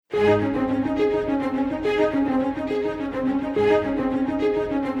God's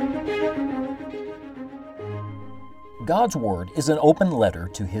Word is an open letter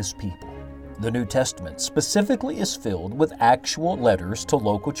to His people. The New Testament specifically is filled with actual letters to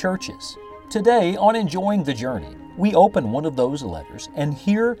local churches. Today, on Enjoying the Journey, we open one of those letters and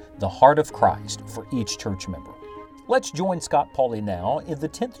hear the heart of Christ for each church member. Let's join Scott Pauley now in the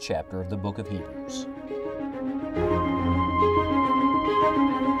 10th chapter of the book of Hebrews.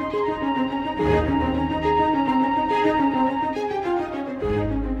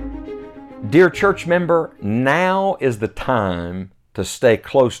 Dear church member, now is the time to stay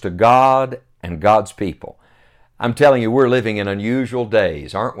close to God and God's people. I'm telling you, we're living in unusual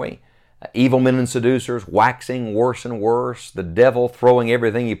days, aren't we? Evil men and seducers waxing worse and worse, the devil throwing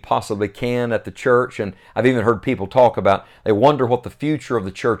everything he possibly can at the church, and I've even heard people talk about, they wonder what the future of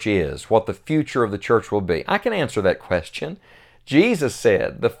the church is, what the future of the church will be. I can answer that question. Jesus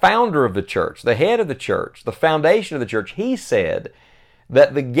said, the founder of the church, the head of the church, the foundation of the church, He said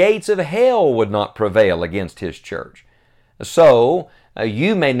that the gates of hell would not prevail against His church. So,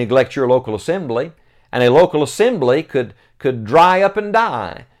 you may neglect your local assembly, and a local assembly could dry up and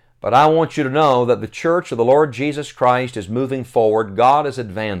die. But I want you to know that the church of the Lord Jesus Christ is moving forward. God is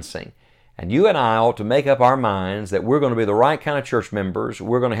advancing. And you and I ought to make up our minds that we're going to be the right kind of church members.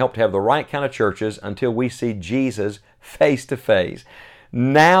 We're going to help to have the right kind of churches until we see Jesus face to face.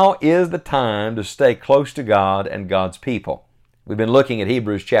 Now is the time to stay close to God and God's people. We've been looking at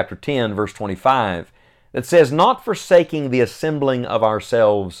Hebrews chapter 10, verse 25, that says, not forsaking the assembling of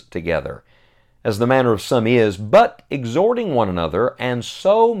ourselves together, as the manner of some is, but exhorting one another, and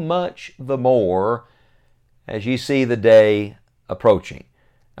so much the more as ye see the day approaching.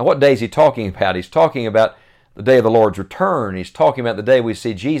 Now, what day is he talking about? He's talking about the day of the Lord's return. He's talking about the day we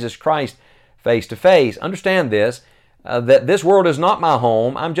see Jesus Christ face to face. Understand this, that this world is not my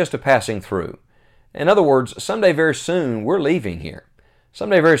home. I'm just a passing through. In other words, someday very soon, we're leaving here.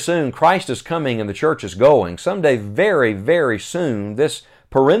 Someday very soon, Christ is coming and the church is going. Someday very, very soon, this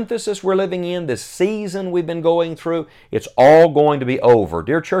parenthesis we're living in, this season we've been going through, it's all going to be over.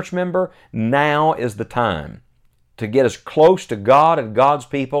 Dear church member, now is the time to get as close to God and God's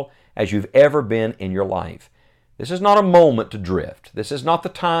people as you've ever been in your life. This is not a moment to drift. This is not the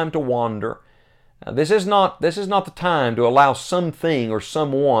time to wander. This is not the time to allow something or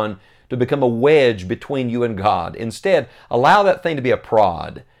someone to become a wedge between you and God. Instead, allow that thing to be a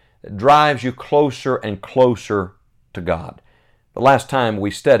prod that drives you closer and closer to God. The last time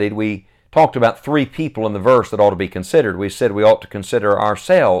we studied, we talked about three people in the verse that ought to be considered. We said we ought to consider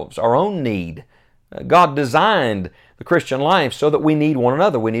ourselves, our own need. God designed the Christian life so that we need one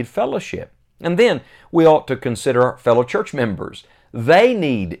another. We need fellowship. And then we ought to consider our fellow church members. They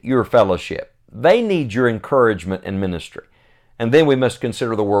need your fellowship. They need your encouragement and ministry. And then we must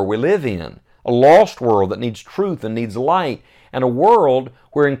consider the world we live in, a lost world that needs truth and needs light, and a world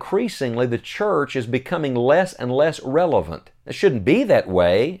where increasingly the church is becoming less and less relevant. It shouldn't be that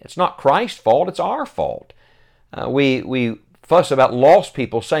way. It's not Christ's fault, it's our fault. We fuss about lost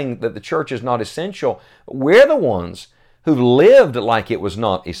people saying that the church is not essential. We're the ones who lived like it was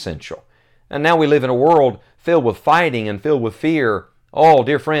not essential. And now we live in a world filled with fighting and filled with fear. Oh,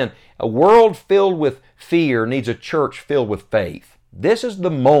 dear friend, a world filled with fear needs a church filled with faith. This is the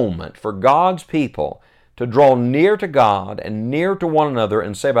moment for God's people to draw near to God and near to one another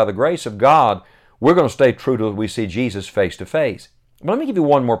and say, by the grace of God, we're going to stay true till we see Jesus face to face. But let me give you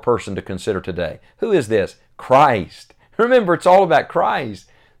one more person to consider today. Who is this? Christ. Remember, it's all about Christ.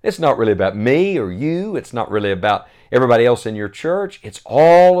 It's not really about me or you. It's not really about everybody else in your church. It's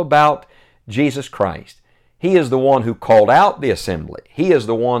all about Jesus Christ. He is the one who called out the assembly. He is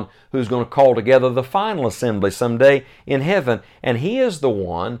the one who's going to call together the final assembly someday in heaven. And He is the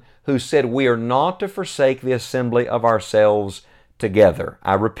one who said we are not to forsake the assembly of ourselves together.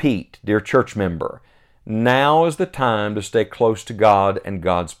 I repeat, dear church member, now is the time to stay close to God and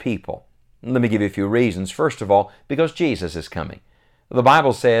God's people. Let me give you a few reasons. First of all, because Jesus is coming. The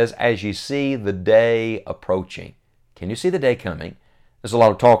Bible says, as you see the day approaching. Can you see the day coming? There's a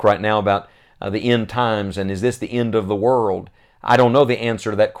lot of talk right now about the end times, and is this the end of the world? I don't know the answer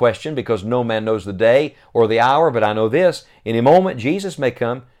to that question because no man knows the day or the hour, but I know this, any moment Jesus may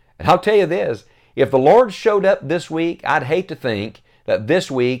come. And I'll tell you this, if the Lord showed up this week, I'd hate to think that this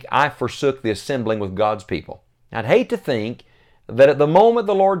week I forsook the assembling with God's people. I'd hate to think that at the moment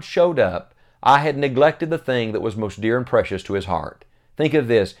the Lord showed up, I had neglected the thing that was most dear and precious to His heart. Think of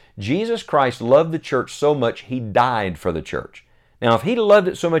this, Jesus Christ loved the church so much He died for the church. Now, if He loved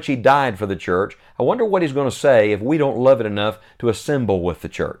it so much He died for the church, I wonder what He's going to say if we don't love it enough to assemble with the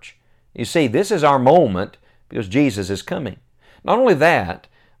church. You see, this is our moment because Jesus is coming. Not only that,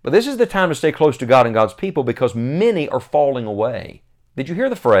 But this is the time to stay close to God and God's people because many are falling away. Did you hear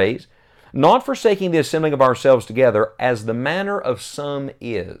the phrase? Not forsaking the assembling of ourselves together as the manner of some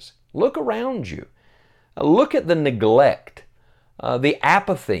is. Look around you. Look at the neglect, the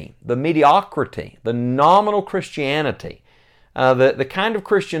apathy, the mediocrity, the nominal Christianity, the kind of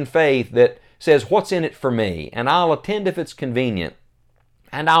Christian faith that says, what's in it for me? And I'll attend if it's convenient.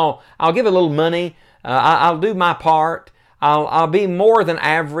 And I'll give a little money. I'll do my part. I'll be more than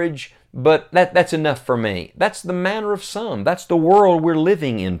average, but that's enough for me. That's the manner of some. That's the world we're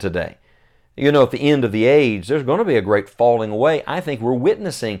living in today. You know, at the end of the age, there's going to be a great falling away. I think we're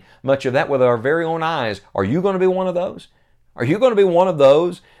witnessing much of that with our very own eyes. Are you going to be one of those? Are you going to be one of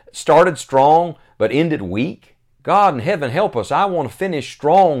those started strong but ended weak? God in heaven, help us. I want to finish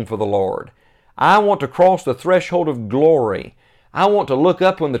strong for the Lord. I want to cross the threshold of glory. I want to look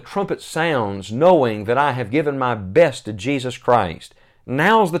up when the trumpet sounds, knowing that I have given my best to Jesus Christ.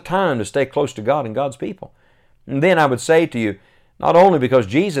 Now's the time to stay close to God and God's people. And then I would say to you, not only because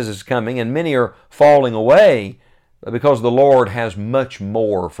Jesus is coming and many are falling away, but because the Lord has much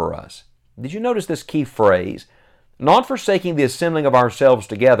more for us. Did you notice this key phrase? Not forsaking the assembling of ourselves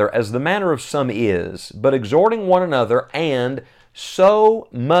together as the manner of some is, but exhorting one another, and so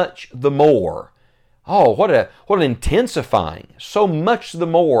much the more. Oh, what an intensifying. So much the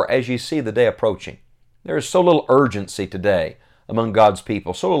more as you see the day approaching. There is so little urgency today among God's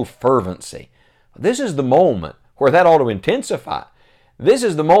people, so little fervency. This is the moment where that ought to intensify. This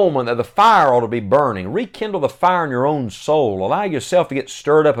is the moment that the fire ought to be burning. Rekindle the fire in your own soul. Allow yourself to get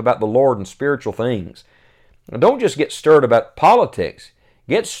stirred up about the Lord and spiritual things. And don't just get stirred about politics.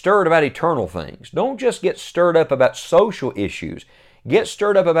 Get stirred about eternal things. Don't just get stirred up about social issues. Get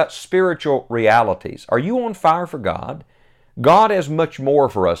stirred up about spiritual realities. Are you on fire for God? God has much more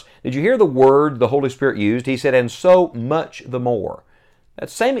for us. Did you hear the word the Holy Spirit used? He said, and so much the more. That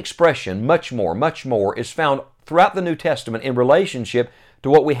same expression, much more, is found throughout the New Testament in relationship to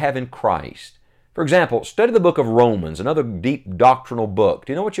what we have in Christ. For example, study the book of Romans, another deep doctrinal book.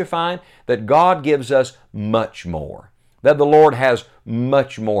 Do you know what you find? That God gives us much more. That the Lord has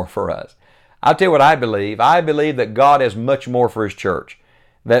much more for us. I'll tell you what I believe. I believe that God has much more for His church.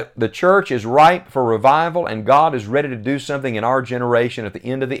 That the church is ripe for revival and God is ready to do something in our generation at the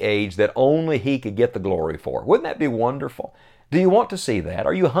end of the age that only He could get the glory for. Wouldn't that be wonderful? Do you want to see that?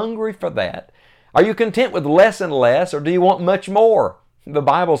 Are you hungry for that? Are you content with less and less, or do you want much more? The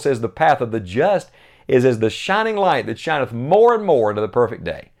Bible says the path of the just is as the shining light that shineth more and more into the perfect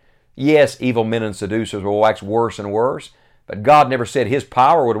day. Yes, evil men and seducers will wax worse and worse, but God never said His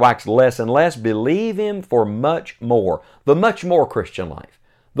power would wax less and less. Believe Him for much more. The much more Christian life.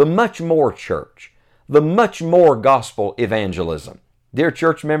 The much more church. The much more gospel evangelism. Dear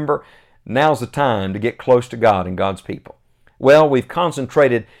church member, now's the time to get close to God and God's people. Well, we've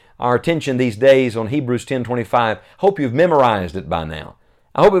concentrated our attention these days on Hebrews 10:25. Hope you've memorized it by now.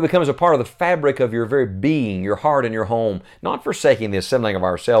 I hope it becomes a part of the fabric of your very being, your heart and your home, not forsaking the assembling of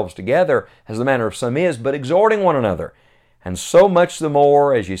ourselves together as the manner of some is, but exhorting one another, and so much the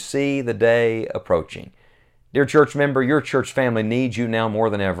more as you see the day approaching. Dear church member, your church family needs you now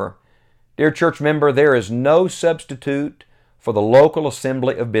more than ever. Dear church member, there is no substitute for the local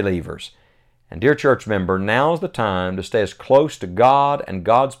assembly of believers. And dear church member, now's the time to stay as close to God and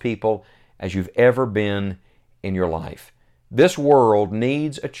God's people as you've ever been in your life. This world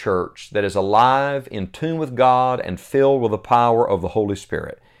needs a church that is alive, in tune with God, and filled with the power of the Holy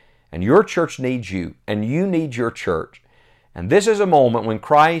Spirit. And your church needs you, and you need your church. And this is a moment when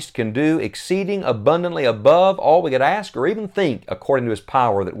Christ can do exceeding abundantly above all we could ask or even think according to His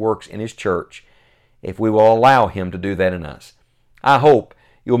power that works in His church, if we will allow Him to do that in us. I hope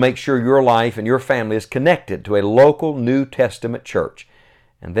you'll make sure your life and your family is connected to a local New Testament church.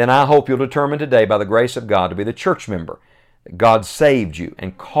 And then I hope you'll determine today, by the grace of God, to be the church member that God saved you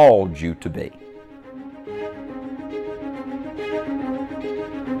and called you to be.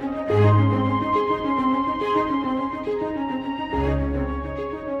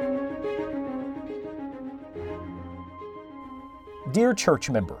 Dear church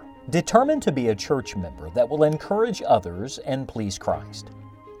member, determine to be a church member that will encourage others and please Christ.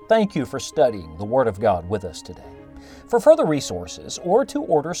 Thank you for studying the Word of God with us today. For further resources or to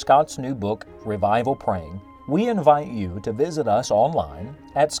order Scott's new book, Revival Praying, we invite you to visit us online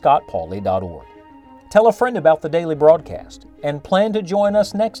at scottpauley.org. Tell a friend about the daily broadcast and plan to join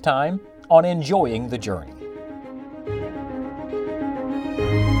us next time on Enjoying the Journey.